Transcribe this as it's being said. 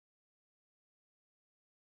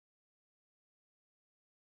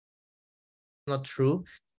not true.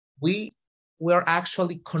 We are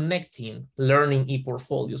actually connecting learning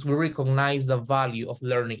ePortfolios. We recognize the value of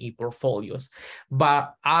learning ePortfolios,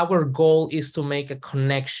 but our goal is to make a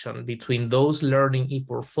connection between those learning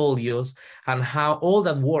ePortfolios and how all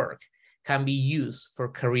that work can be used for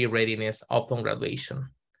career readiness upon graduation.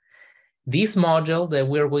 This module that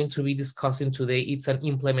we're going to be discussing today, it's an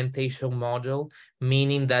implementation module,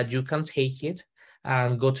 meaning that you can take it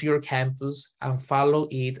and go to your campus and follow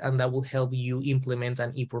it, and that will help you implement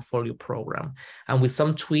an ePortfolio program. And with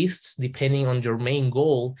some twists, depending on your main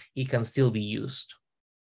goal, it can still be used.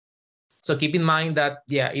 So keep in mind that,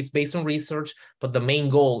 yeah, it's based on research, but the main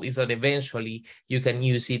goal is that eventually you can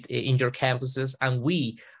use it in your campuses, and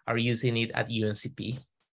we are using it at UNCP.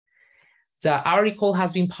 The article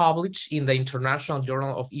has been published in the International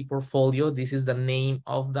Journal of ePortfolio. This is the name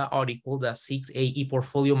of the article, the 6A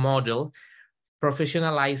ePortfolio module,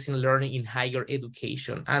 Professionalizing Learning in Higher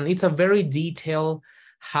Education. And it's a very detailed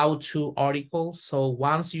how-to article. So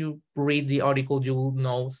once you read the article, you will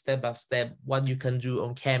know step by step what you can do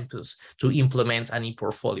on campus to implement an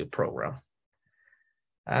ePortfolio program.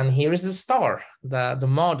 And here is the star, the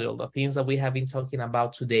model, the things that we have been talking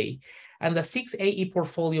about today. And the 6A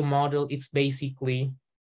ePortfolio model, it's basically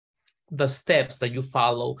the steps that you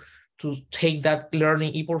follow to take that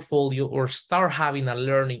learning ePortfolio or start having a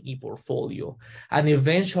learning ePortfolio and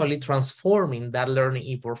eventually transforming that learning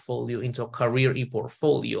ePortfolio into a career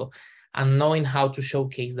ePortfolio and knowing how to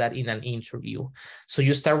showcase that in an interview. So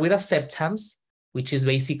you start with acceptance, which is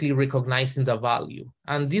basically recognizing the value.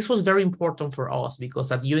 And this was very important for us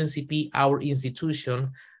because at UNCP, our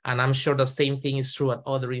institution, and I'm sure the same thing is true at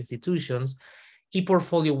other institutions,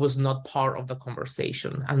 ePortfolio was not part of the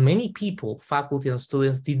conversation. And many people, faculty and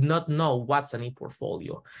students, did not know what's an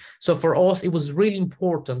ePortfolio. So for us, it was really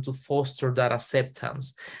important to foster that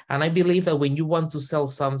acceptance. And I believe that when you want to sell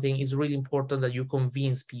something, it's really important that you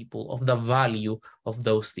convince people of the value of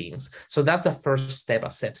those things. So that's the first step,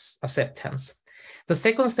 acceptance. The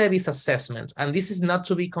second step is assessment, and this is not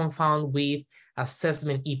to be confounded with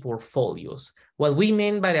assessment ePortfolios. What we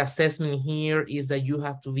mean by the assessment here is that you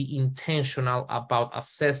have to be intentional about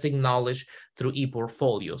assessing knowledge through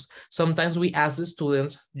ePortfolios. Sometimes we ask the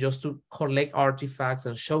students just to collect artifacts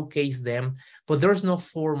and showcase them, but there's no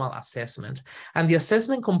formal assessment. And the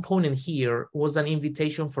assessment component here was an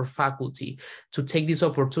invitation for faculty to take this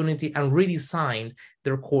opportunity and redesign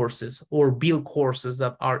their courses or build courses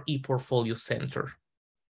that are ePortfolio centered.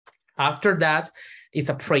 After that, it's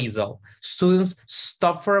appraisal. Students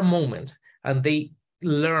stop for a moment and they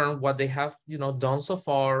learn what they have, done so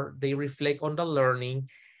far. They reflect on the learning.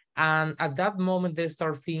 And at that moment, they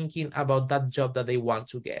start thinking about that job that they want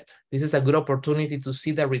to get. This is a good opportunity to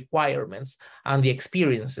see the requirements and the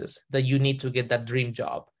experiences that you need to get that dream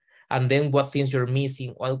job. And then what things you're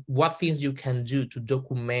missing, or what things you can do to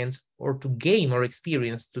document or to gain more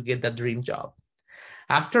experience to get that dream job.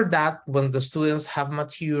 After that, when the students have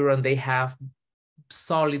matured and they have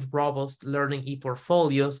solid, robust learning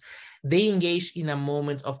ePortfolios, they engage in a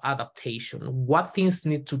moment of adaptation. What things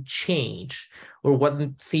need to change or what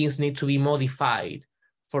things need to be modified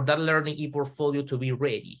for that learning ePortfolio to be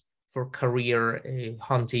ready for career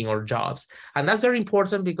hunting or jobs. And that's very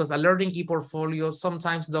important because a learning ePortfolio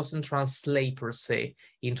sometimes doesn't translate per se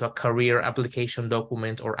into a career application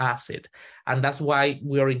document or asset. And that's why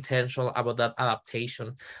we are intentional about that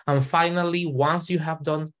adaptation. And finally, once you have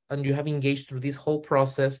done and you have engaged through this whole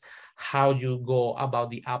process, how you go about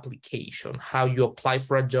the application, how you apply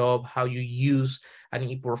for a job, how you use an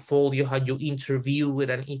ePortfolio, how you interview with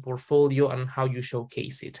an ePortfolio, and how you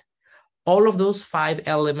showcase it. All of those 5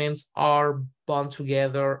 elements are bound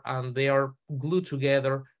together and they are glued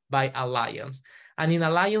together by Alliance. And in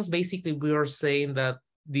Alliance, basically, we are saying that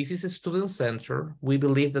this is a student center. We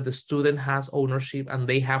believe that the student has ownership and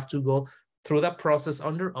they have to go through that process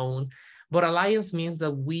on their own. But Alliance means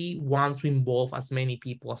that we want to involve as many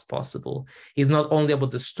people as possible. It's not only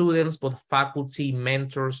about the students, but faculty,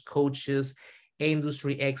 mentors, coaches,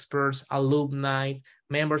 industry experts, alumni,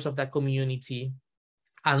 members of the community.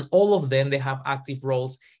 And all of them, they have active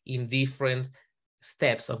roles in different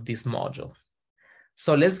steps of this module.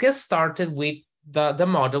 So let's get started with the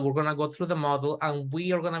model. We're going to go through the model and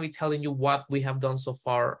we are going to be telling you what we have done so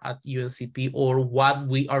far at UNCP or what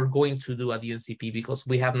we are going to do at UNCP because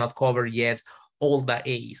we have not covered yet all the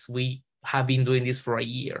A's. We have been doing this for a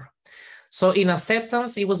year. So in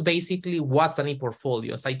acceptance, it was basically what's an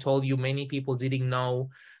ePortfolio. As I told you, many people didn't know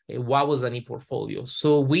what was an ePortfolio.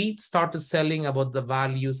 So we started selling about the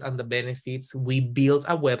values and the benefits. We built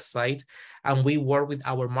a website and we worked with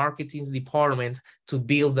our marketing department to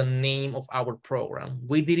build the name of our program.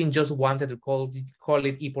 We didn't just wanted to call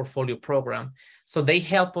it ePortfolio program. So they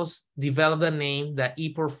helped us develop the name, the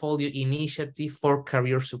ePortfolio Initiative for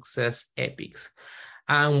Career Success Epics.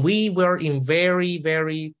 And we were in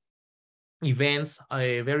various events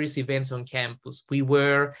on campus. We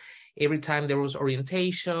were, every time there was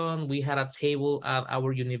orientation, we had a table at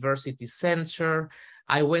our university center.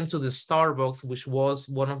 I went to the Starbucks, which was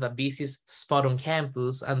one of the busiest spots on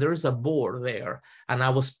campus, and there is a board there. And I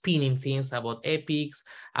was pinning things about epics.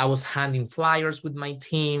 I was handing flyers with my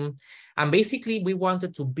team. And basically, we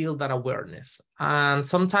wanted to build that awareness. And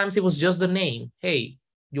sometimes it was just the name. Hey,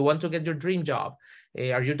 you want to get your dream job?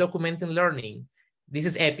 Are you documenting learning? This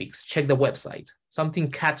is epics, check the website, something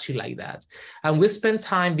catchy like that. And we spent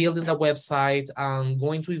time building the website and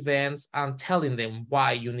going to events and telling them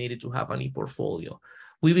why you needed to have an ePortfolio.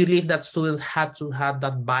 We believe that students had to have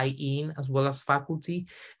that buy-in as well as faculty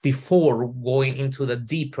before going into the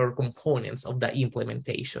deeper components of the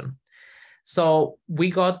implementation. So we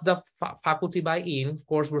got the faculty buy-in. Of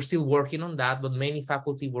course, we're still working on that, but many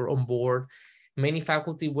faculty were on board. Many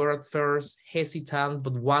faculty were at first hesitant,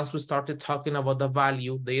 but once we started talking about the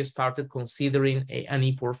value, they started considering an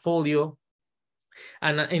ePortfolio.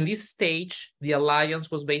 And in this stage, the alliance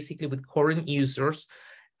was basically with current users.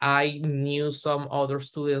 I knew some other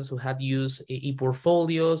students who had used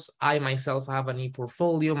ePortfolios. I myself have an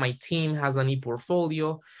ePortfolio. My team has an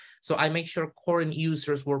ePortfolio. So I make sure current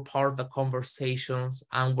users were part of the conversations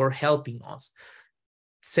and were helping us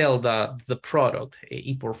sell the product,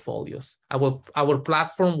 ePortfolios. Our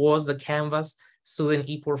platform was the Canvas Student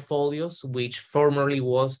ePortfolios, which formerly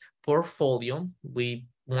was Portfolio. We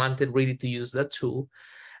wanted really to use that tool.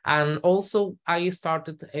 And also I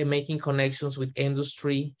started making connections with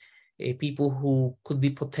industry, people who could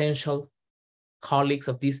be potential colleagues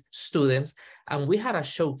of these students. And we had a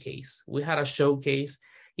showcase.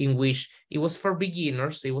 In which it was for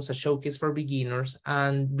beginners. It was a showcase for beginners.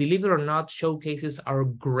 And believe it or not, showcases are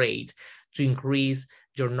great to increase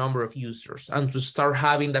your number of users and to start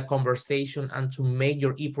having the conversation and to make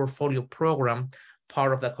your ePortfolio program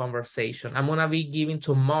part of the conversation. I'm going to be giving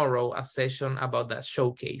tomorrow a session about that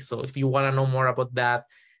showcase. So if you want to know more about that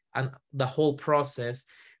and the whole process,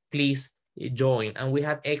 please join. And we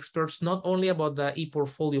had experts not only about the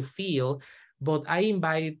ePortfolio field, but I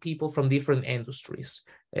invited people from different industries,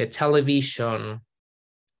 television,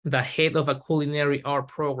 the head of a culinary art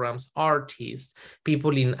programs, artists,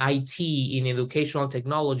 people in IT, in educational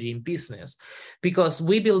technology, in business, because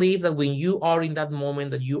we believe that when you are in that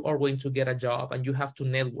moment that you are going to get a job and you have to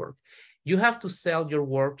network, you have to sell your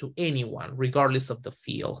work to anyone, regardless of the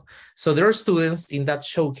field. So there are students in that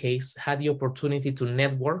showcase had the opportunity to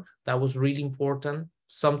network. That was really important.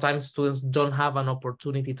 Sometimes students don't have an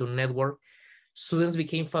opportunity to network. Students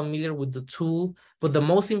became familiar with the tool, but the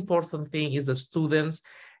most important thing is the students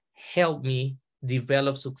help me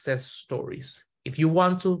develop success stories. If you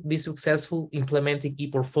want to be successful implementing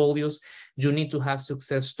ePortfolios, you need to have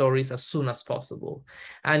success stories as soon as possible.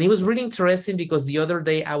 And it was really interesting because the other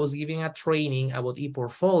day I was giving a training about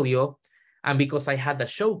ePortfolio, and because I had a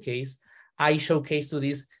showcase, I showcased to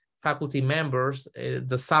these faculty members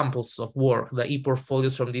the samples of work, the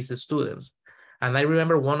ePortfolios from these students. And I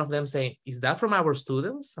remember one of them saying, "Is that from our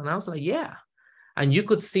students?" And I was like, "Yeah." And you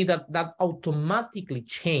could see that automatically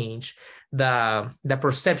changed the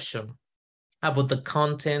perception about the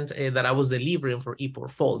content that I was delivering for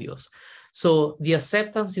ePortfolios. So the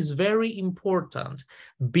acceptance is very important.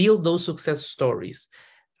 Build those success stories.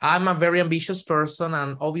 I'm a very ambitious person,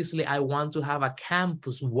 and obviously I want to have a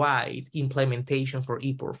campus-wide implementation for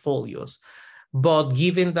ePortfolios. But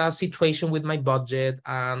given the situation with my budget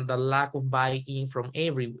and the lack of buy-in from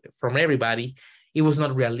everybody, it was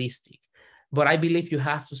not realistic. But I believe you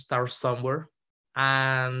have to start somewhere.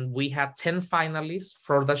 And we had 10 finalists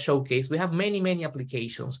for the showcase. We have many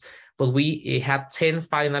applications, but we had 10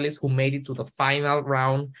 finalists who made it to the final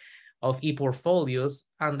round of ePortfolios.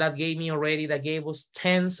 And that gave us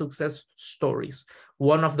 10 success stories.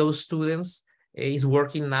 One of those students is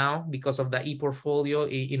working now because of the ePortfolio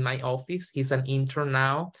in my office. He's an intern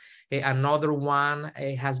now. Another one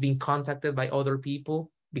has been contacted by other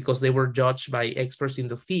people because they were judged by experts in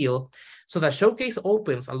the field. So the showcase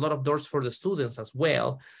opens a lot of doors for the students as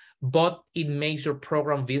well, but it makes your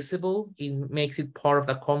program visible. It makes it part of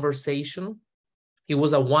the conversation. It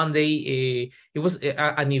was an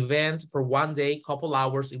event for one day, couple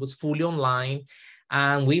hours. It was fully online.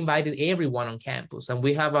 And we invited everyone on campus, and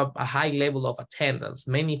we have a high level of attendance.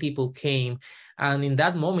 Many people came, and in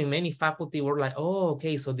that moment, many faculty were like, oh,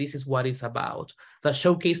 okay, so this is what it's about. The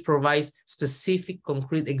showcase provides specific,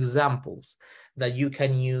 concrete examples that you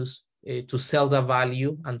can use to sell the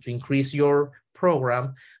value and to increase your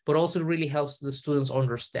program, but also really helps the students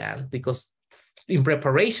understand, because in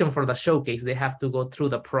preparation for the showcase, they have to go through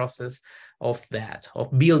the process of that,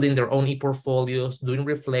 of building their own e-portfolios, doing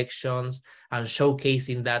reflections, and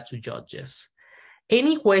showcasing that to judges.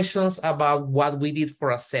 Any questions about what we did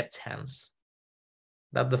for acceptance?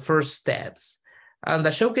 That the first steps. And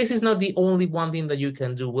the showcase is not the only one thing that you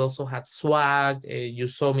can do. We also had swag. You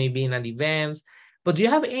saw me being at events. But do you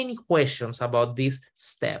have any questions about this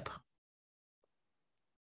step?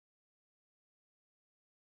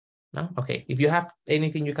 No? Okay. If you have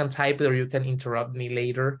anything, you can type it or you can interrupt me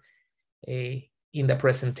later in the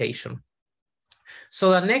presentation.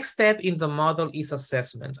 So the next step in the model is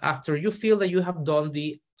assessment. After you feel that you have done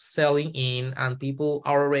the selling in and people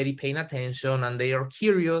are already paying attention and they are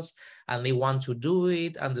curious and they want to do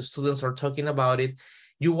it and the students are talking about it,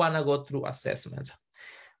 you want to go through assessment.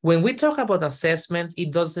 When we talk about assessment,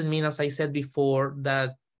 it doesn't mean, as I said before,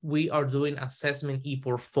 that we are doing assessment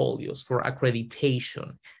e-portfolios for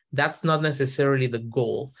accreditation. That's not necessarily the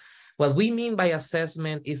goal. What we mean by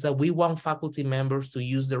assessment is that we want faculty members to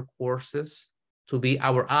use their courses, to be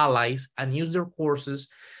our allies, and use their courses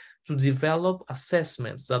to develop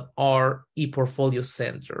assessments that are ePortfolio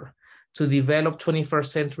centered, to develop 21st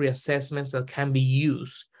century assessments that can be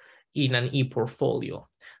used in an ePortfolio.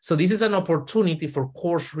 So this is an opportunity for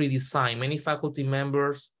course redesign. Many faculty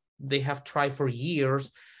members, they have tried for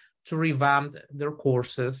years to revamp their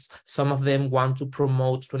courses. Some of them want to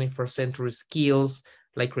promote 21st century skills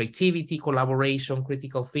like creativity, collaboration,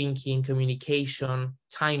 critical thinking, communication,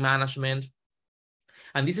 time management.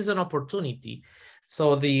 And this is an opportunity.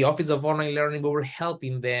 So the Office of Online Learning, we were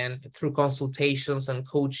helping them through consultations and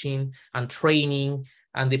coaching and training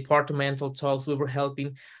and departmental talks. We were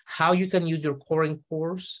helping how you can use your current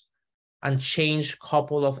course and change a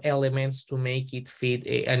couple of elements to make it fit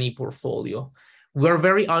an e-portfolio. We're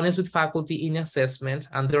very honest with faculty in assessment,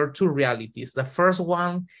 and there are two realities. The first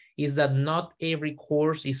one is that not every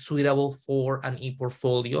course is suitable for an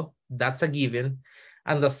e-portfolio. That's a given.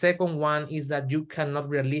 And the second one is that you cannot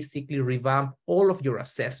realistically revamp all of your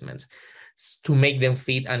assessments to make them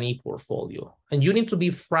fit an e-portfolio. And you need to be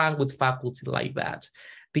frank with faculty like that,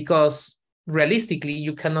 because realistically,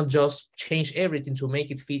 you cannot just change everything to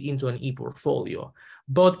make it fit into an e-portfolio.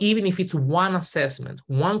 But even if it's one assessment,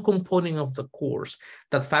 one component of the course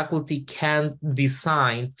that faculty can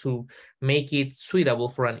design to make it suitable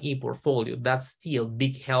for an e-portfolio, that's still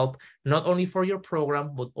big help, not only for your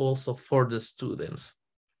program, but also for the students.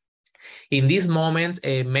 In this moment,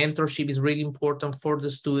 mentorship is really important for the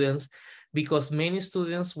students, because many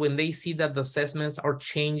students, when they see that the assessments are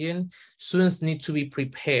changing, students need to be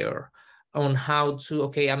prepared on how to,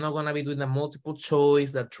 okay, I'm not going to be doing the multiple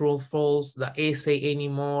choice, the true or false, the essay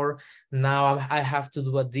anymore. Now I have to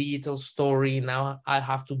do a digital story. Now I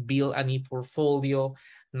have to build an e-portfolio.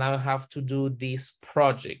 Now I have to do this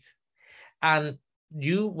project. And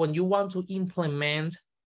when you want to implement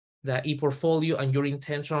the e-portfolio and you're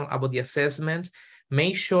intentional about the assessment,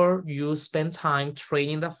 make sure you spend time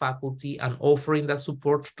training the faculty and offering the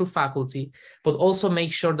support to faculty, but also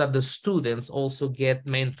make sure that the students also get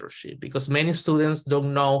mentorship, because many students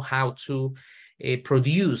don't know how to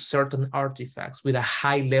produce certain artifacts with a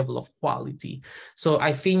high level of quality. So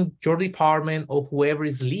I think your department or whoever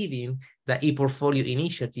is leading the ePortfolio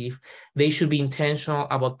initiative, they should be intentional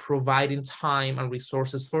about providing time and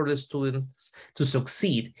resources for the students to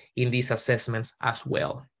succeed in these assessments as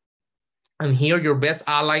well. And here, your best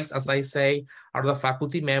allies, as I say, are the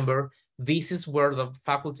faculty member. This is where the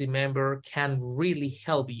faculty member can really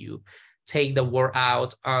help you take the word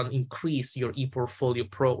out and increase your ePortfolio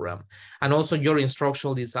program. And also your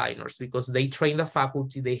instructional designers, because they train the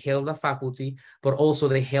faculty, they help the faculty, but also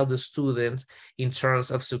they help the students in terms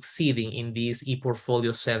of succeeding in these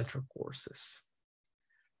ePortfolio center courses.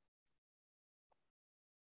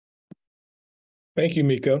 Thank you,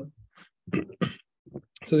 Miko.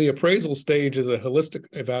 So the appraisal stage is a holistic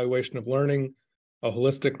evaluation of learning, a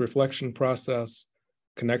holistic reflection process,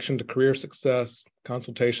 connection to career success,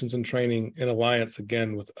 consultations and training in alliance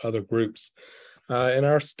again with other groups. In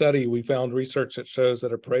our study, we found research that shows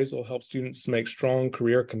that appraisal helps students make strong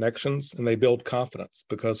career connections, and they build confidence,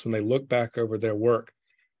 because when they look back over their work,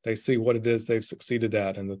 they see what it is they've succeeded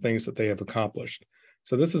at and the things that they have accomplished.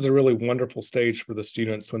 So this is a really wonderful stage for the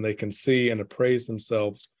students when they can see and appraise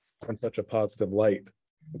themselves in such a positive light.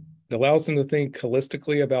 It allows them to think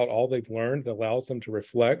holistically about all they've learned. It allows them to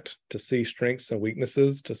reflect, to see strengths and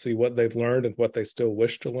weaknesses, to see what they've learned and what they still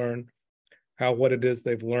wish to learn, how what it is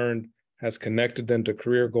they've learned has connected them to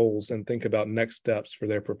career goals, and think about next steps for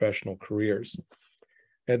their professional careers.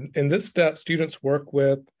 And in this step, students work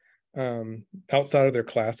with outside of their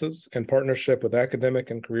classes in partnership with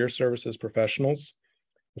academic and career services professionals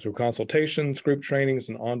through consultations, group trainings,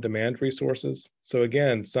 and on-demand resources. So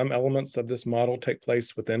again, some elements of this model take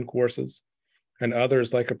place within courses, and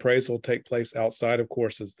others, like appraisal, take place outside of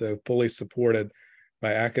courses, though fully supported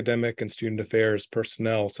by academic and student affairs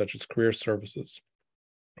personnel, such as career services.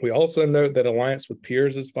 We also note that alliance with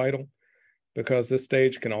peers is vital, because this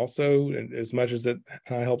stage can also, as much as it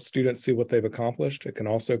helps students see what they've accomplished, it can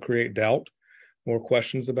also create doubt or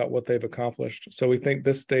questions about what they've accomplished. So we think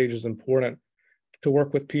this stage is important to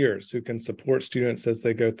work with peers who can support students as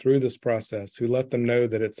they go through this process, who let them know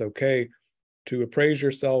that it's okay to appraise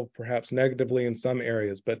yourself, perhaps negatively in some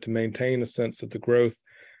areas, but to maintain a sense of the growth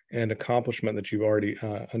and accomplishment that you've already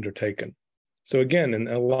undertaken. So again, an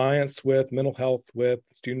alliance with mental health, with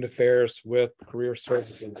student affairs, with career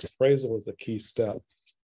services, appraisal is a key step.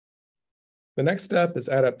 The next step is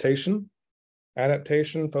adaptation.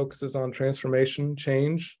 Adaptation focuses on transformation,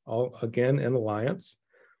 change, all again in alliance.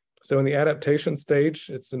 So in the adaptation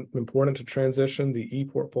stage, it's important to transition the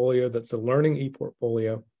ePortfolio that's a learning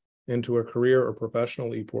ePortfolio into a career or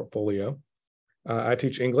professional ePortfolio. I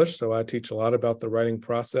teach English, so I teach a lot about the writing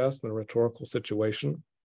process and the rhetorical situation.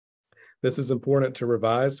 This is important to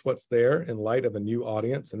revise what's there in light of a new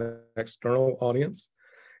audience, an external audience,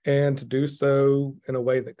 and to do so in a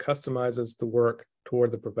way that customizes the work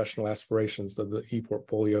toward the professional aspirations of the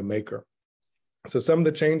ePortfolio maker. So some of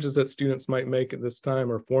the changes that students might make at this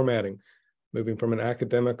time are formatting, moving from an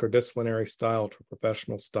academic or disciplinary style to a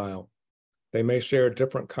professional style. They may share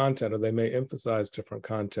different content, or they may emphasize different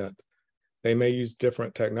content. They may use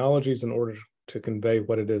different technologies in order to convey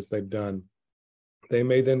what it is they've done. They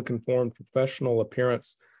may then conform to professional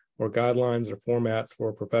appearance or guidelines or formats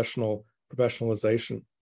for professionalization.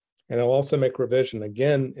 And they'll also make revision,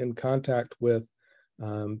 again, in contact with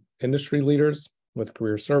industry leaders, with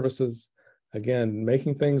career services, again,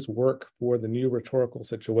 making things work for the new rhetorical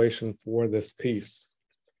situation for this piece.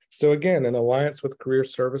 So again, in alliance with career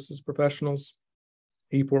services professionals,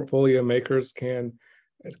 ePortfolio makers can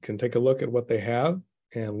take a look at what they have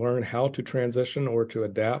and learn how to transition or to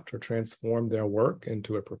adapt or transform their work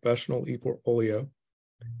into a professional ePortfolio.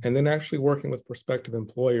 And then actually working with prospective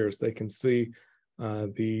employers, they can see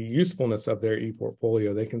the usefulness of their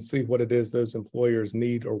ePortfolio. They can see what it is those employers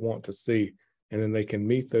need or want to see, and then they can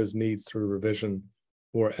meet those needs through revision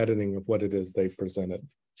or editing of what it is they've presented.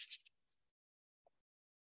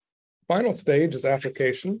 Final stage is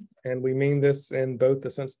application, and we mean this in both the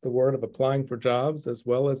sense of the word of applying for jobs as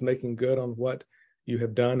well as making good on what you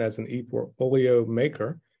have done as an ePortfolio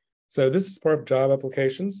maker. So this is part of job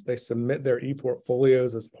applications. They submit their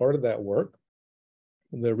ePortfolios as part of that work.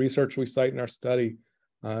 The research we cite in our study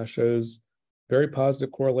shows very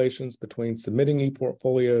positive correlations between submitting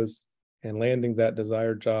ePortfolios and landing that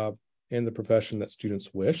desired job in the profession that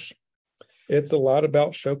students wish. It's a lot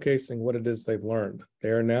about showcasing what it is they've learned. They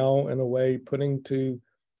are now, in a way, putting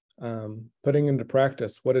into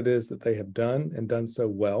practice what it is that they have done and done so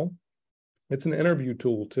well. It's an interview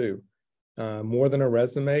tool too. More than a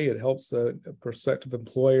resume, it helps a prospective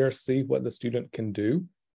employer see what the student can do,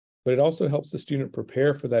 but it also helps the student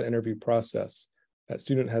prepare for that interview process. That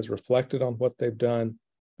student has reflected on what they've done.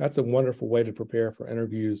 That's a wonderful way to prepare for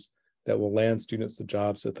interviews that will land students the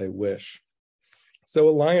jobs that they wish. So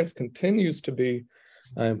alliance continues to be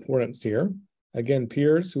importance here. Again,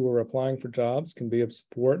 peers who are applying for jobs can be of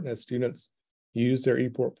support as students use their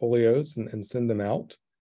ePortfolios and send them out.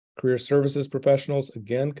 Career services professionals,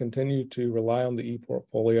 again, continue to rely on the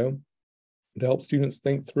ePortfolio to help students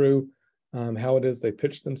think through how it is they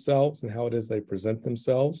pitch themselves and how it is they present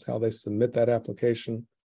themselves, how they submit that application,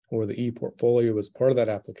 or the ePortfolio as part of that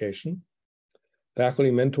application.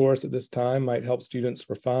 Faculty mentors at this time might help students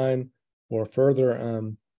refine or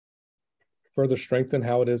further strengthen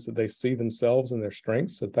how it is that they see themselves and their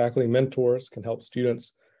strengths. So faculty mentors can help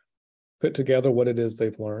students put together what it is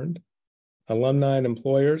they've learned. Alumni and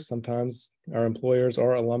employers, sometimes our employers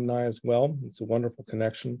are alumni as well. It's a wonderful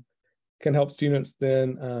connection. Can help students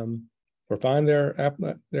then refine their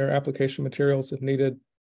application materials if needed.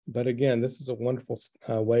 But again, this is a wonderful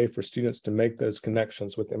way for students to make those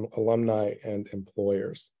connections with alumni and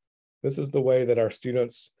employers. This is the way that our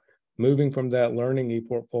students, moving from that learning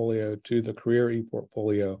ePortfolio to the career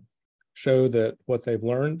ePortfolio, show that what they've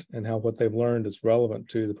learned and how what they've learned is relevant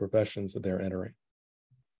to the professions that they're entering.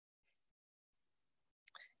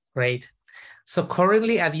 Great. So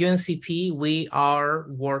currently at UNCP, we are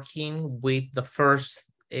working with the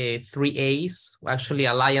first 3 A's. Actually,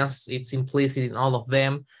 Alliance, it's implicit in all of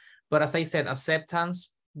them. But as I said,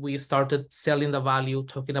 acceptance, we started selling the value,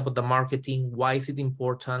 talking about the marketing, why is it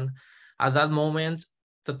important? At that moment,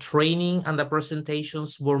 the training and the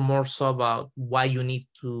presentations were more so about why you need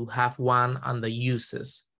to have one and the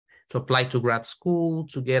uses to apply to grad school,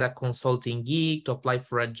 to get a consulting gig, to apply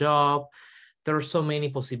for a job. There are so many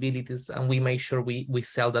possibilities, and we make sure we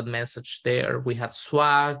sell that message there. We had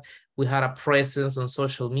swag, we had a presence on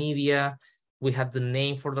social media, we had the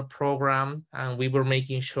name for the program, and we were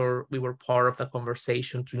making sure we were part of the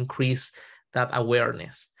conversation to increase that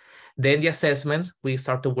awareness. Then the assessments, we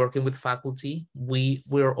started working with faculty.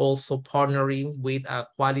 We're also partnering with a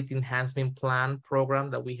quality enhancement plan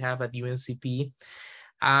program that we have at UNCP.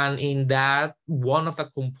 And in that, one of the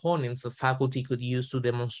components the faculty could use to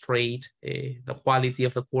demonstrate the quality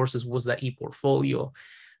of the courses was the ePortfolio.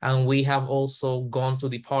 And we have also gone to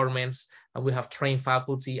departments and we have trained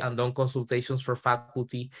faculty and done consultations for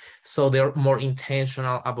faculty. So they're more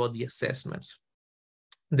intentional about the assessments.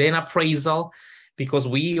 Then appraisal, because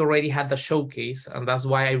we already had the showcase, and that's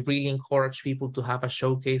why I really encourage people to have a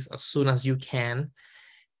showcase as soon as you can.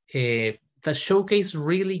 The showcase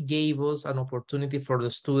really gave us an opportunity for the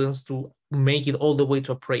students to make it all the way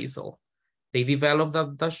to appraisal. They developed the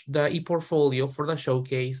ePortfolio for the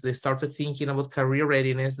showcase. They started thinking about career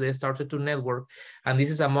readiness. They started to network. And this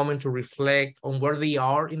is a moment to reflect on where they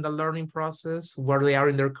are in the learning process, where they are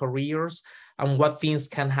in their careers, and what things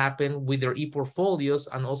can happen with their ePortfolios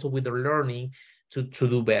and also with their learning to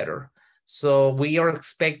do better. So we are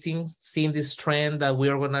seeing this trend that we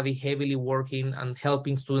are going to be heavily working and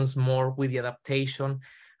helping students more with the adaptation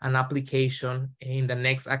and application in the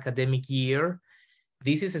next academic year.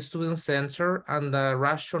 This is a student center, and the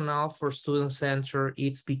rationale for student center,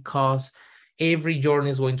 it's because every journey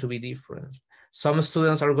is going to be different. Some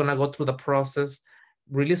students are going to go through the process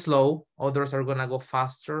really slow, others are going to go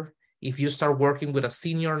faster. If you start working with a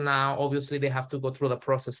senior now, obviously they have to go through the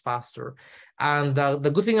process faster. And the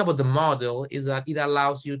good thing about the model is that it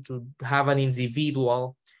allows you to have an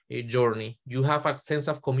individual journey. You have a sense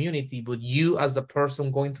of community, but you as the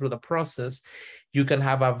person going through the process, you can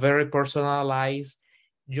have a very personalized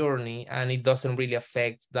journey, and it doesn't really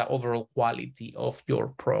affect the overall quality of your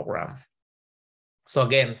program. So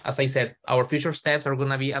again, as I said, our future steps are going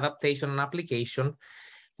to be adaptation and application.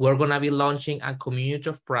 We're going to be launching a community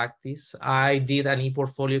of practice. I did an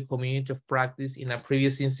ePortfolio community of practice in a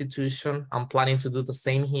previous institution. I'm planning to do the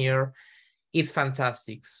same here. It's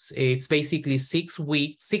fantastic. It's basically 6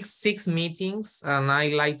 weeks, six meetings, and I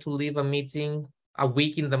like to leave a meeting a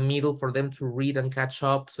week in the middle for them to read and catch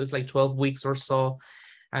up. So it's like 12 weeks or so.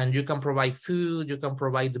 And you can provide food, you can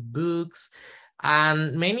provide the books.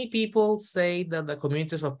 And many people say that the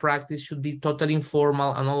communities of practice should be totally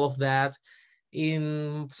informal and all of that.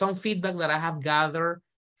 In some feedback that I have gathered,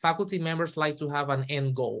 faculty members like to have an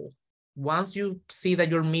end goal. Once you see that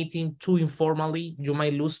you're meeting too informally, you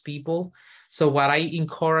might lose people. So what I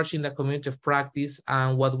encourage in the community of practice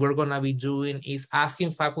and what we're going to be doing is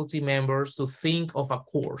asking faculty members to think of a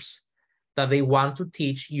course that they want to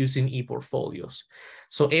teach using ePortfolios.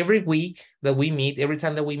 So every week that we meet, every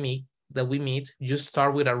time that we meet, you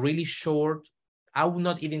start with a really short, I will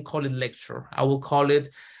not even call it lecture. I will call it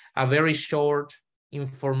a very short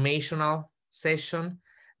informational session,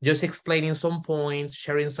 just explaining some points,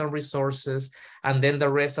 sharing some resources, and then the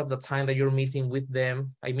rest of the time that you're meeting with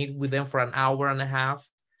them, I meet with them for an hour and a half.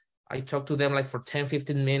 I talk to them like for 10,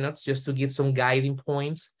 15 minutes just to give some guiding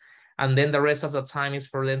points. And then the rest of the time is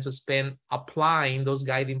for them to spend applying those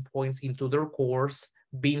guiding points into their course,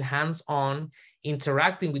 being hands-on,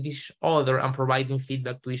 interacting with each other and providing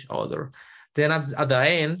feedback to each other. Then at the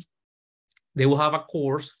end, they will have a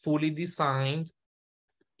course fully designed,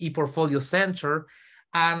 ePortfolio Center,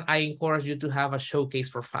 and I encourage you to have a showcase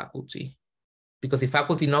for faculty. Because if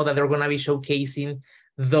faculty know that they're going to be showcasing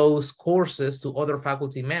those courses to other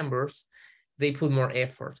faculty members, they put more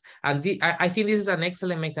effort. And I think this is an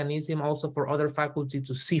excellent mechanism also for other faculty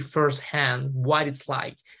to see firsthand what it's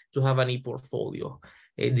like to have an ePortfolio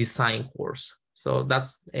design course. So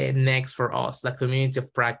that's next for us, the community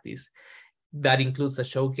of practice. That includes the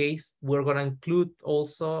showcase. We're going to include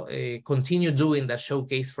also continue doing the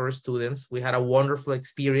showcase for students. We had a wonderful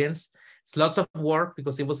experience. It's lots of work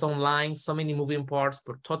because it was online, so many moving parts,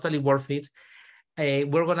 but totally worth it.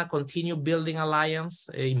 We're going to continue building alliance,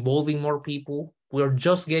 involving more people. We're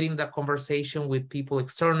just getting the conversation with people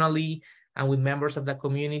externally and with members of the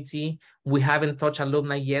community. We haven't touched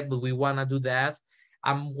alumni yet, but we want to do that.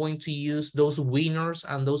 I'm going to use those winners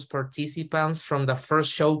and those participants from the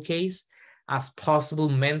first showcase as possible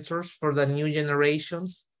mentors for the new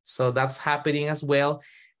generations. So that's happening as well.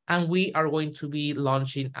 And we are going to be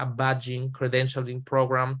launching a badging credentialing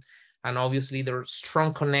program. And obviously there are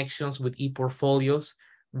strong connections with ePortfolios.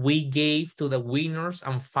 We gave to the winners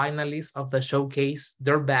and finalists of the showcase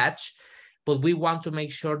their badge, but we want to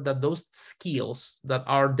make sure that those skills that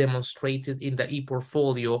are demonstrated in the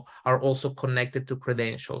ePortfolio are also connected to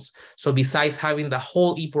credentials. So besides having the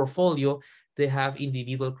whole ePortfolio, they have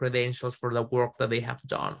individual credentials for the work that they have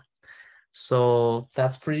done. So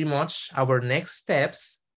that's pretty much our next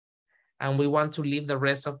steps. And we want to leave the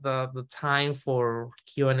rest of the time for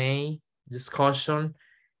Q&A, discussion,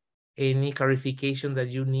 any clarification that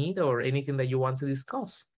you need or anything that you want to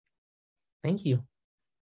discuss. Thank you.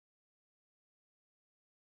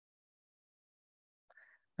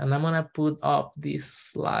 And I'm gonna put up this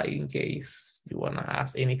slide in case you wanna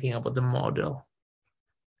ask anything about the model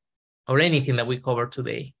or anything that we covered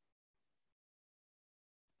today.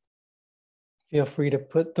 Feel free to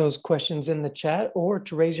put those questions in the chat or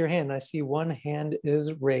to raise your hand. I see one hand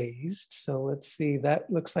is raised. So let's see, that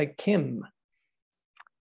looks like Kim.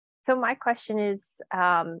 So my question is,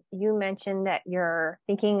 you mentioned that you're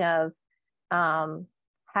thinking of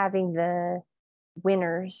having the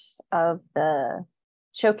winners of the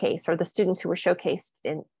showcase or the students who were showcased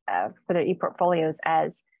in for their ePortfolios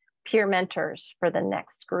as peer mentors for the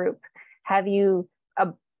next group. Have you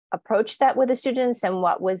approached that with the students, and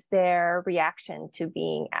what was their reaction to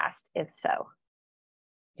being asked if so?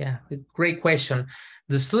 Yeah, great question.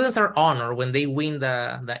 The students are honored when they win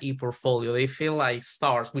the ePortfolio. They feel like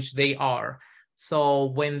stars, which they are. So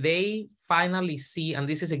when they finally see, and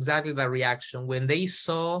this is exactly the reaction, when they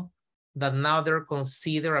saw that now they're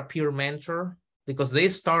considered a peer mentor, because they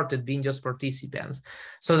started being just participants.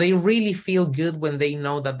 So they really feel good when they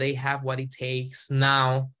know that they have what it takes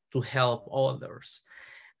now to help others.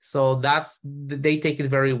 So they take it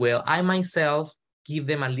very well. I myself give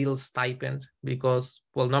them a little stipend because,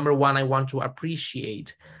 well, number one, I want to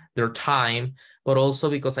appreciate their time, but also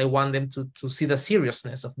because I want them to see the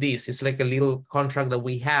seriousness of this. It's like a little contract that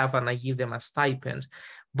we have, and I give them a stipend.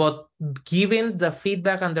 But given the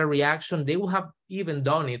feedback and the reaction, they will have even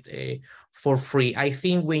done it for free. I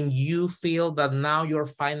think when you feel that now you're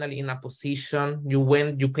finally in a position,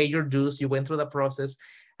 you pay your dues, you went through the process,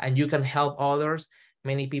 and you can help others,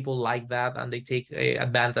 many people like that, and they take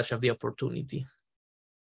advantage of the opportunity.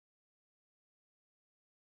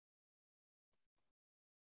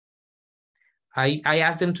 I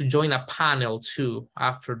asked them to join a panel too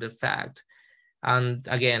after the fact. And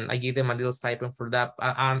again, I give them a little stipend for that,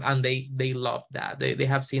 and they love that. They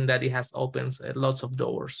have seen that it has opened lots of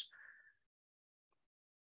doors.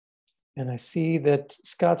 And I see that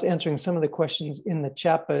Scott's answering some of the questions in the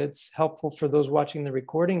chat, but it's helpful for those watching the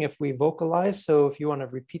recording if we vocalize. So if you want to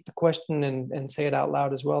repeat the question and say it out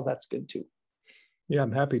loud as well, that's good too. Yeah,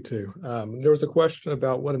 I'm happy to. There was a question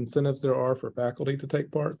about what incentives there are for faculty to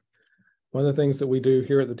take part. One of the things that we do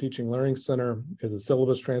here at the Teaching Learning Center is a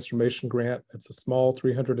syllabus transformation grant. It's a small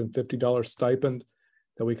 $350 stipend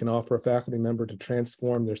that we can offer a faculty member to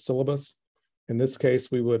transform their syllabus. In this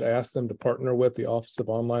case, we would ask them to partner with the Office of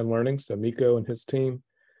Online Learning, so Miko and his team,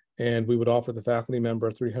 and we would offer the faculty member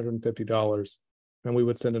 $350, and we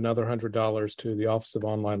would send another $100 to the Office of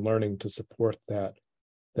Online Learning to support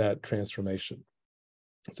that transformation.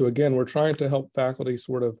 So again, we're trying to help faculty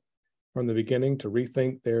sort of from the beginning to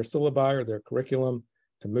rethink their syllabi or their curriculum,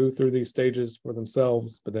 to move through these stages for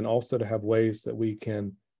themselves, but then also to have ways that we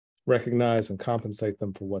can recognize and compensate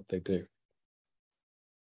them for what they do.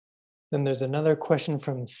 Then there's another question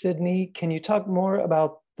from Sydney. Can you talk more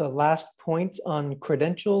about the last point on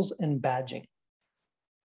credentials and badging?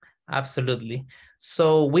 Absolutely.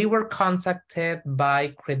 So we were contacted by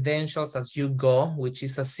Credentials as You Go, which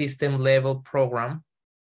is a system level program.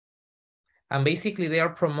 And basically they are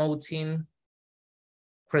promoting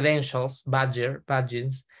credentials,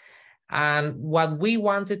 badges. And what we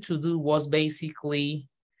wanted to do was basically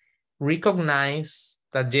recognize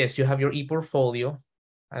that, yes, you have your ePortfolio,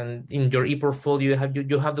 and in your ePortfolio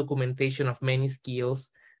you have documentation of many skills.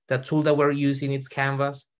 The tool that we're using is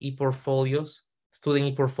Canvas ePortfolios,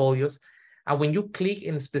 student ePortfolios. And when you click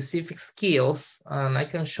in specific skills, and I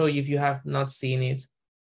can show you if you have not seen it.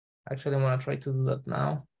 Actually, I'm gonna try to do that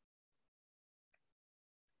now.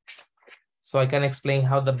 So I can explain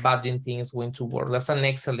how the badging thing is going to work. That's an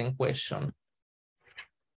excellent question.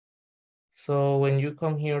 So when you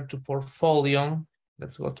come here to portfolio,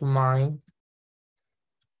 let's go to mine.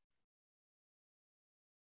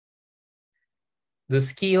 The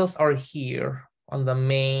skills are here on the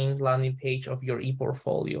main landing page of your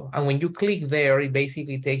ePortfolio. And when you click there, it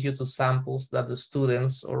basically takes you to samples that the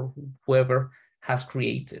students or whoever has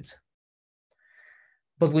created.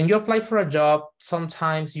 But when you apply for a job,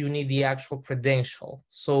 sometimes you need the actual credential.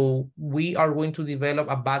 So we are going to develop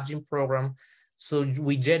a badging program. So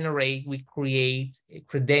we create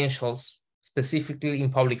credentials specifically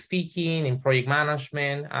in public speaking, in project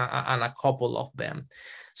management, and a couple of them.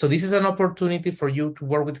 So this is an opportunity for you to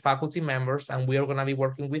work with faculty members, and we are going to be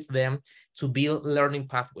working with them to build learning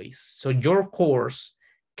pathways. So your course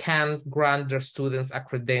can grant their students a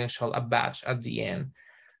credential, a badge at the end.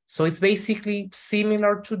 So it's basically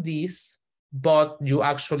similar to this, but you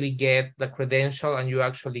actually get the credential and you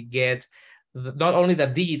actually get not only the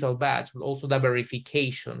digital badge, but also the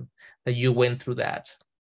verification that you went through that.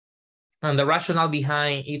 And the rationale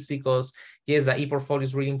behind it's because, yes, the ePortfolio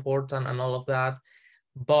is really important and all of that,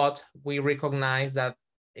 but we recognize that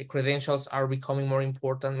credentials are becoming more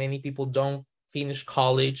important. Many people don't finish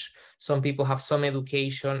college. Some people have some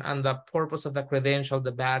education, and the purpose of the credential,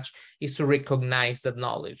 the badge, is to recognize that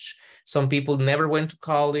knowledge. Some people never went to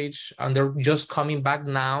college and they're just coming back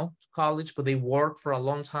now to college, but they worked for a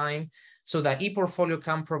long time. So the ePortfolio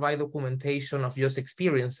can provide documentation of just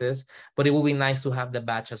experiences, but it will be nice to have the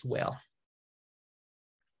badge as well.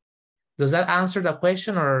 Does that answer the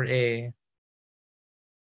question, or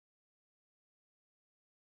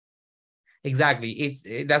Exactly,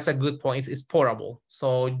 that's a good point. It's portable,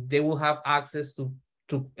 so they will have access to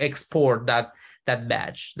export that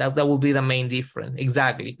badge. That will be the main difference.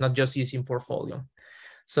 Exactly, not just using portfolio.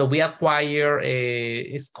 So we acquire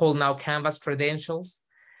it's called now Canvas credentials,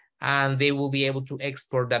 and they will be able to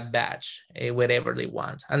export that badge wherever they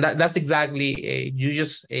want. And that's exactly you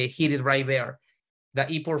just hit it right there. The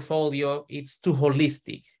ePortfolio, it's too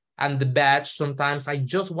holistic. And the badge, sometimes I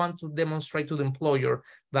just want to demonstrate to the employer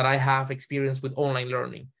that I have experience with online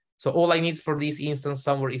learning. So all I need for this instance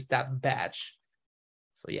somewhere is that badge.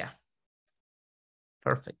 So yeah,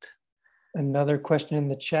 perfect. Another question in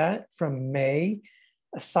the chat from May.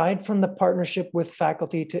 Aside from the partnership with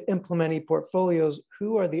faculty to implement ePortfolios,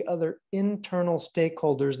 who are the other internal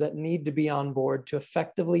stakeholders that need to be on board to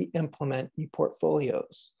effectively implement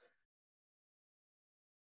ePortfolios?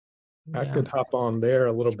 I could hop on there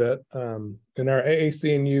a little bit. In our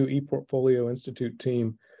AACNU ePortfolio Institute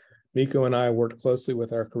team, Miko and I worked closely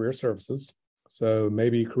with our career services. So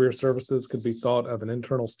maybe career services could be thought of an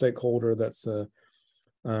internal stakeholder that's sort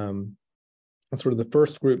of the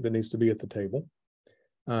first group that needs to be at the table.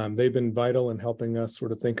 They've been vital in helping us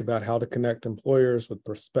sort of think about how to connect employers with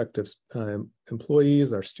prospective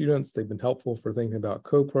employees, our students. They've been helpful for thinking about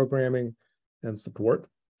co-programming and support.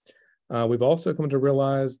 We've also come to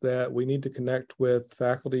realize that we need to connect with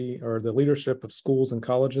faculty or the leadership of schools and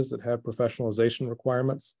colleges that have professionalization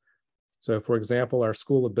requirements. So for example, our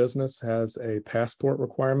School of Business has a passport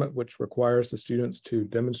requirement, which requires the students to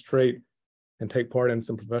demonstrate and take part in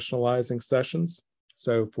some professionalizing sessions.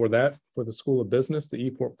 So for the School of Business,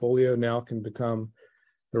 the ePortfolio now can become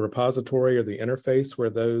the repository or the interface where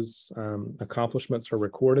those accomplishments are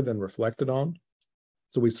recorded and reflected on.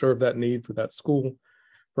 So we serve that need for that school.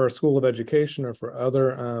 For our School of Education or for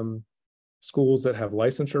other schools that have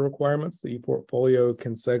licensure requirements, the ePortfolio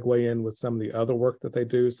can segue in with some of the other work that they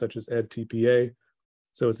do, such as EdTPA.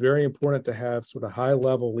 So it's very important to have sort of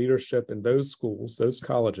high-level leadership in those schools, those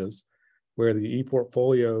colleges, where the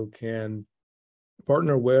ePortfolio can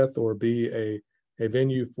partner with or be a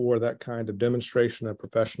venue for that kind of demonstration of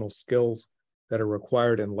professional skills that are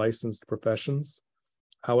required in licensed professions.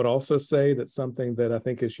 I would also say that something that I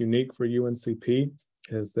think is unique for UNCP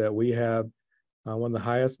is that we have one of the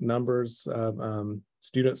highest numbers of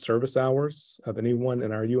student service hours of anyone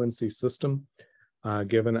in our UNC system,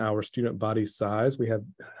 given our student body size. We have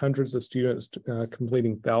hundreds of students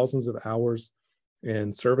completing thousands of hours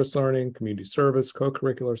in service learning, community service,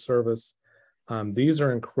 co-curricular service. These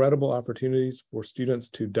are incredible opportunities for students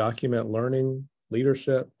to document learning,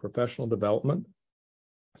 leadership, professional development.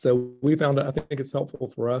 So we found, I think it's helpful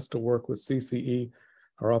for us to work with CCE,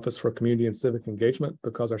 our Office for Community and Civic Engagement,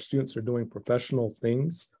 because our students are doing professional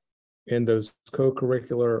things in those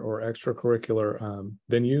co-curricular or extracurricular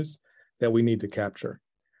venues that we need to capture.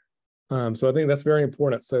 So I think that's very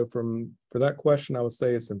important. So for that question, I would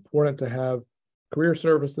say it's important to have career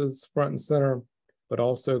services front and center, but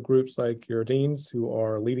also groups like your deans who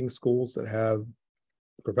are leading schools that have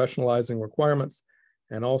professionalizing requirements,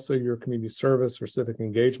 and also your community service or civic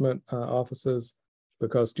engagement offices,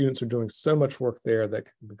 because students are doing so much work there that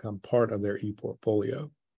can become part of their ePortfolio.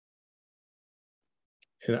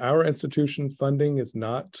 In our institution, funding is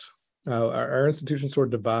not Our institution sort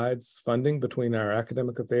of divides funding between our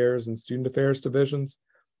academic affairs and student affairs divisions.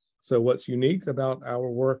 So what's unique about our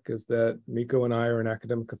work is that Miko and I are in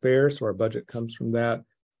academic affairs, so our budget comes from that.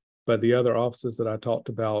 But the other offices that I talked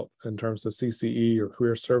about in terms of CCE or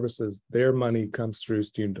career services, their money comes through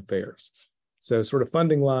student affairs. So sort of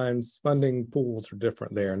funding lines, funding pools are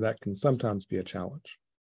different there, and that can sometimes be a challenge.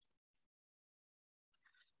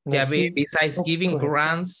 Yeah, besides giving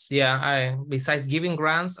grants, I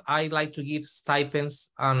like to give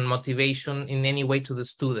stipends and motivation in any way to the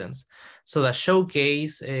students. So the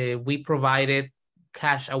showcase, we provided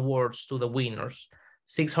cash awards to the winners,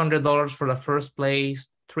 $600 for the first place,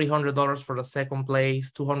 $300 for the second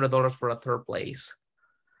place, $200 for the third place.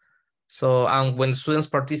 So, and when students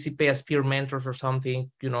participate as peer mentors or something,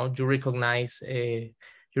 you recognize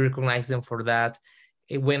them for that.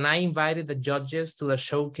 When I invited the judges to the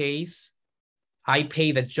showcase, I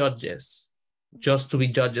pay the judges just to be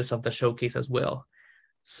judges of the showcase as well.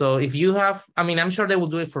 So if you have, I'm sure they will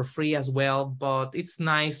do it for free as well, but it's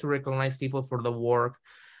nice to recognize people for the work.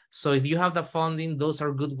 So if you have the funding, those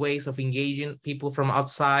are good ways of engaging people from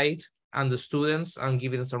outside and the students and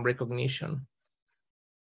giving them some recognition.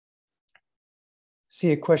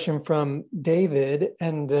 See a question from David,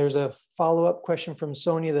 and there's a follow-up question from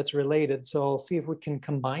Sonia that's related. So I'll see if we can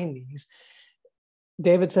combine these.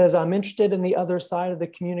 David says, I'm interested in the other side of the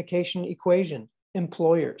communication equation,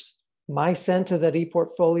 employers. My sense is that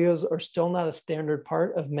ePortfolios are still not a standard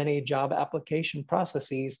part of many job application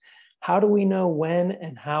processes. How do we know when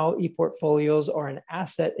and how ePortfolios are an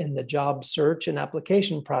asset in the job search and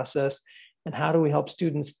application process? And how do we help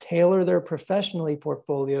students tailor their professional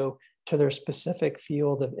ePortfolio to their specific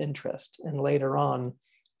field of interest? And later on,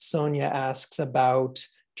 Sonia asks about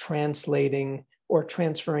translating or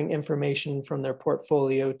transferring information from their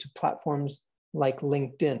portfolio to platforms like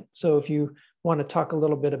LinkedIn. So if you want to talk a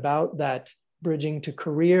little bit about that bridging to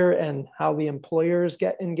career and how the employers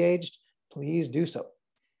get engaged, please do so.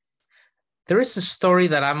 There is a story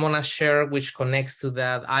that I'm going to share which connects to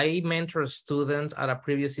that. I mentor a student at a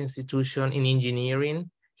previous institution in engineering.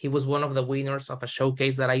 He was one of the winners of a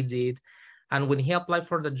showcase that I did. And when he applied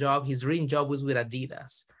for the job, his dream job was with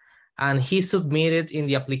Adidas. And he submitted in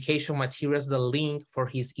the application materials the link for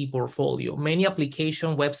his ePortfolio. Many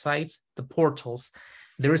application websites, the portals,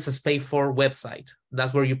 there is a space for website.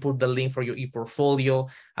 That's where you put the link for your ePortfolio.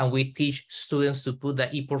 And we teach students to put the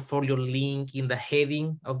ePortfolio link in the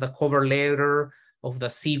heading of the cover letter of the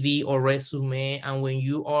CV or resume. And when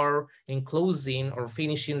you are enclosing or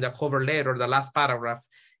finishing the cover letter, the last paragraph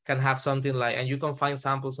can have something like, and you can find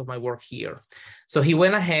samples of my work here. So he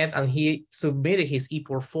went ahead and he submitted his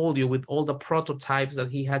ePortfolio with all the prototypes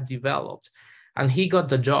that he had developed. And he got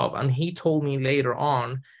the job. And he told me later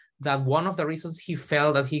on that one of the reasons he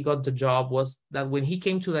felt that he got the job was that when he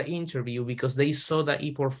came to the interview, because they saw the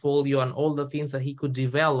ePortfolio and all the things that he could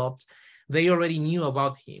develop, they already knew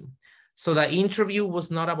about him. So the interview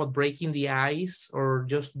was not about breaking the ice or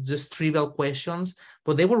just trivial questions,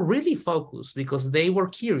 but they were really focused because they were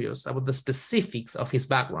curious about the specifics of his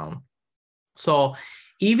background. So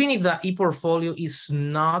even if the ePortfolio is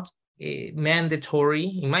not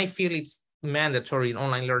mandatory, in my field, it's mandatory in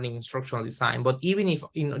online learning instructional design, but even if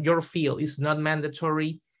in your field it's not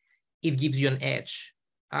mandatory, it gives you an edge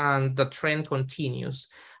and the trend continues.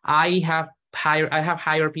 I have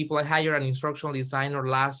hired people. I hired an instructional designer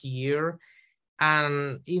last year,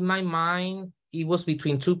 and in my mind it was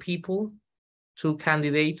between two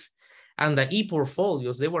candidates, and the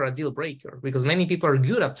ePortfolios, they were a deal breaker because many people are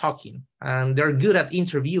good at talking and they're good at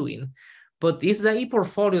interviewing, but it's the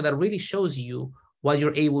ePortfolio that really shows you what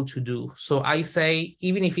you're able to do. So I say,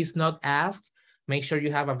 even if it's not asked, make sure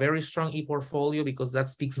you have a very strong ePortfolio because that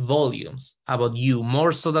speaks volumes about you,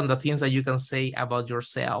 more so than the things that you can say about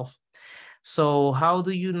yourself. So how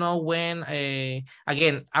do you know when?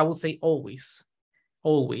 Again, I would say always.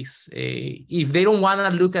 If they don't want to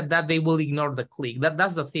look at that, they will ignore the click.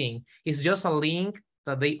 That's the thing. It's just a link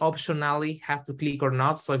that they optionally have to click or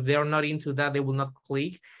not. So if they're not into that, they will not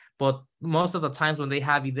click. But most of the times when they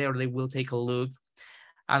have it there, they will take a look.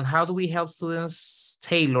 And how do we help students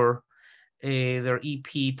tailor their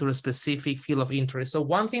EP to a specific field of interest? So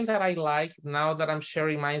one thing that I like now that I'm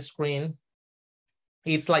sharing my screen,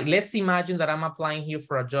 it's like, let's imagine that I'm applying here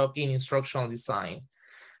for a job in instructional design.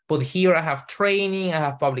 But here I have training, I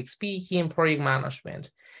have public speaking, project management.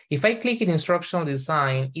 If I click in instructional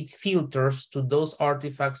design, it filters to those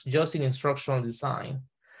artifacts just in instructional design.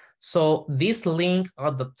 So this link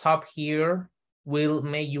at the top here will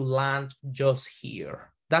make you land just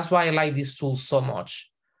here. That's why I like this tool so much.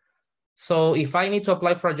 So if I need to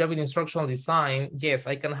apply for a job in instructional design, yes,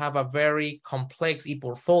 I can have a very complex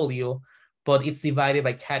ePortfolio, but it's divided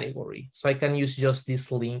by category. So I can use just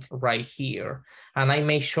this link right here. And I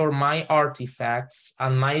make sure my artifacts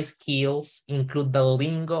and my skills include the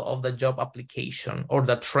lingo of the job application or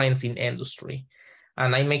the trends in industry.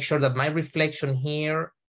 And I make sure that my reflection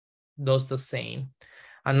here does the same.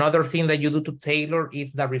 Another thing that you do to tailor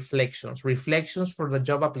is the reflections. Reflections for the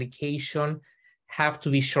job application have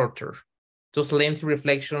to be shorter. Those lengthy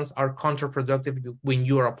reflections are counterproductive when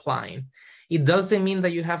you are applying. It doesn't mean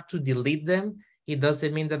that you have to delete them. It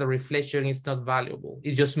doesn't mean that the reflection is not valuable.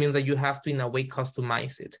 It just means that you have to, in a way,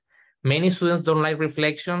 customize it. Many students don't like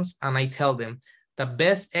reflections, and I tell them, the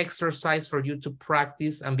best exercise for you to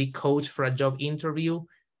practice and be coached for a job interview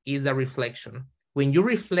is the reflection. When you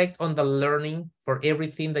reflect on the learning for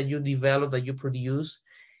everything that you develop, that you produce,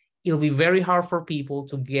 it'll be very hard for people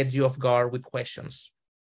to get you off guard with questions.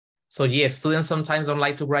 So yes, students sometimes don't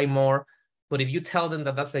like to write more, but if you tell them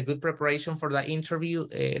that that's a good preparation for the interview,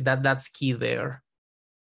 that's key there.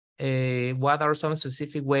 What are some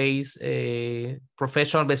specific ways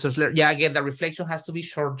professional versus learning? Yeah, again, the reflection has to be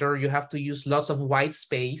shorter. You have to use lots of white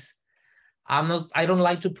space. I don't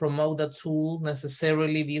like to promote the tool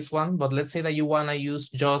necessarily, this one, but let's say that you want to use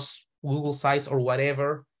just Google Sites or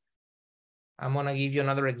whatever. I'm going to give you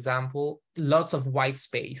another example. Lots of white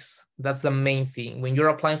space. That's the main thing. When you're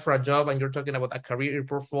applying for a job and you're talking about a career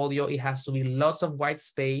portfolio, it has to be lots of white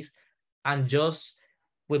space. And just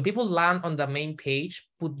when people land on the main page,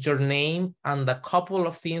 put your name and the couple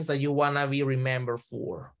of things that you want to be remembered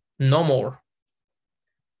for. No more.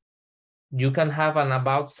 You can have an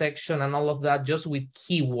about section and all of that just with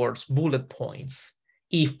keywords, bullet points.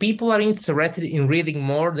 If people are interested in reading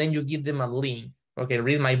more, then you give them a link. Okay,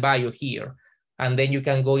 read my bio here. And then you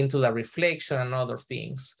can go into the reflection and other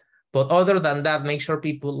things. But other than that, make sure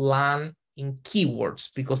people land in keywords,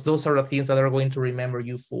 because those are the things that are going to remember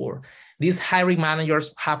you for. These hiring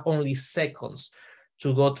managers have only seconds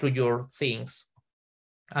to go through your things.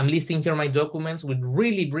 I'm listing here my documents with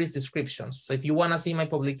really brief descriptions. So if you want to see my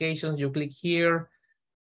publications, you click here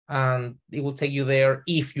and it will take you there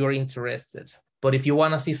if you're interested. But if you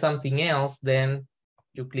want to see something else, then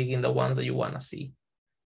you click in the ones that you want to see.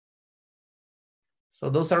 So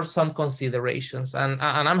those are some considerations. And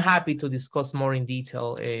I'm happy to discuss more in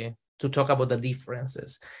detail to talk about the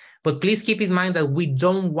differences. But please keep in mind that we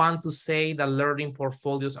don't want to say that learning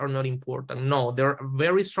portfolios are not important. No, they're a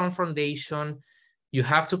very strong foundation. You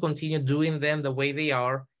have to continue doing them the way they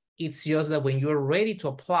are. It's just that when you're ready to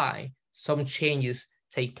apply, some changes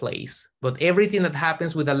take place. But everything that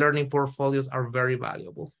happens with the learning portfolios are very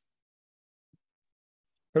valuable.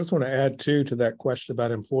 I just want to add too to that question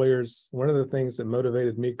about employers. One of the things that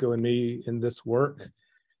motivated Miko and me in this work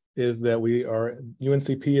is that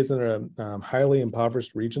UNCP is in a highly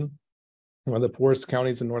impoverished region, one of the poorest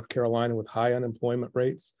counties in North Carolina with high unemployment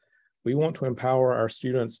rates. We want to empower our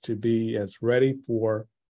students to be as ready for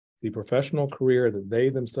the professional career that they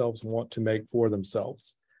themselves want to make for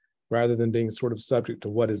themselves, rather than being sort of subject to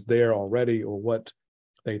what is there already or what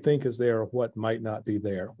they think is there or what might not be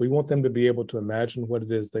there. We want them to be able to imagine what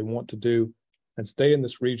it is they want to do and stay in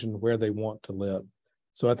this region where they want to live.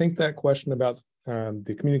 So I think that question about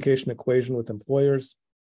the communication equation with employers,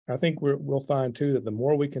 I think we'll find too that the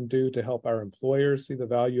more we can do to help our employers see the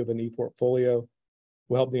value of an ePortfolio,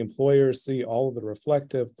 will help the employers see all of the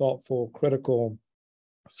reflective, thoughtful, critical,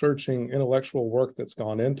 searching, intellectual work that's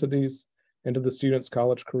gone into the students'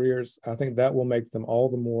 college careers. I think that will make them all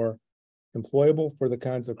the more employable for the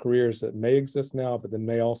kinds of careers that may exist now, but that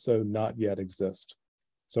may also not yet exist.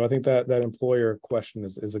 So I think that employer question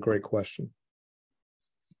is a great question.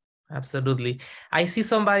 Absolutely. I see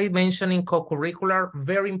somebody mentioning co-curricular,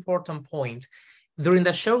 very important point. During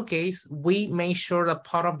the showcase, we made sure that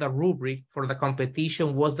part of the rubric for the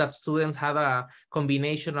competition was that students had a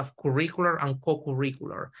combination of curricular and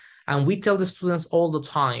co-curricular. And we tell the students all the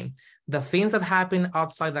time, the things that happen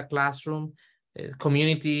outside the classroom,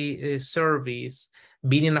 community service,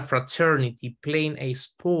 being in a fraternity, playing a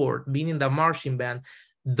sport, being in the marching band,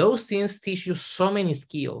 those things teach you so many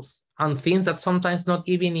skills and things that sometimes not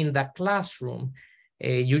even in the classroom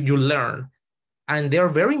you learn. And they're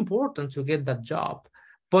very important to get that job.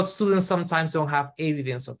 But students sometimes don't have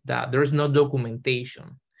evidence of that. There's no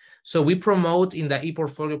documentation. So we promote in the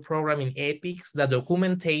ePortfolio program in EPICS the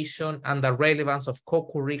documentation and the relevance of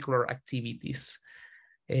co-curricular activities.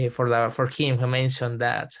 For Kim, who mentioned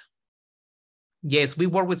that. Yes, we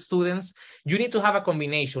work with students. You need to have a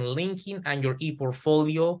combination, LinkedIn and your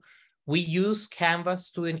ePortfolio. We use Canvas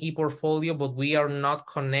Student ePortfolio, but we are not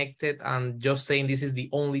connected and just saying this is the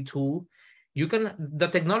only tool. The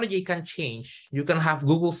technology can change. You can have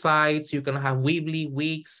Google Sites, you can have Weebly,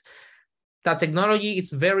 Wix. The technology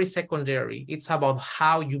is very secondary. It's about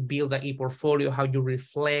how you build the ePortfolio, how you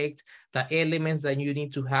reflect the elements that you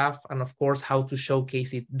need to have, and of course, how to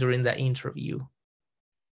showcase it during the interview.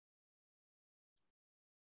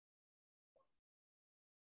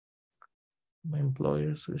 My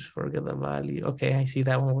employers will forget the value. Okay, I see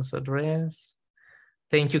that one was addressed.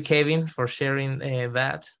 Thank you, Kevin, for sharing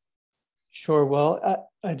that. Sure. Well,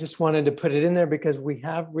 I just wanted to put it in there because we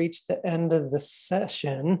have reached the end of the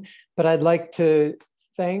session, but I'd like to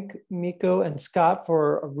thank Miko and Scott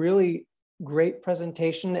for a really great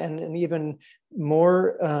presentation and an even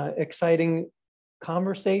more exciting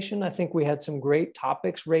conversation. I think we had some great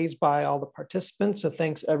topics raised by all the participants. So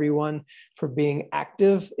thanks everyone for being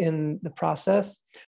active in the process.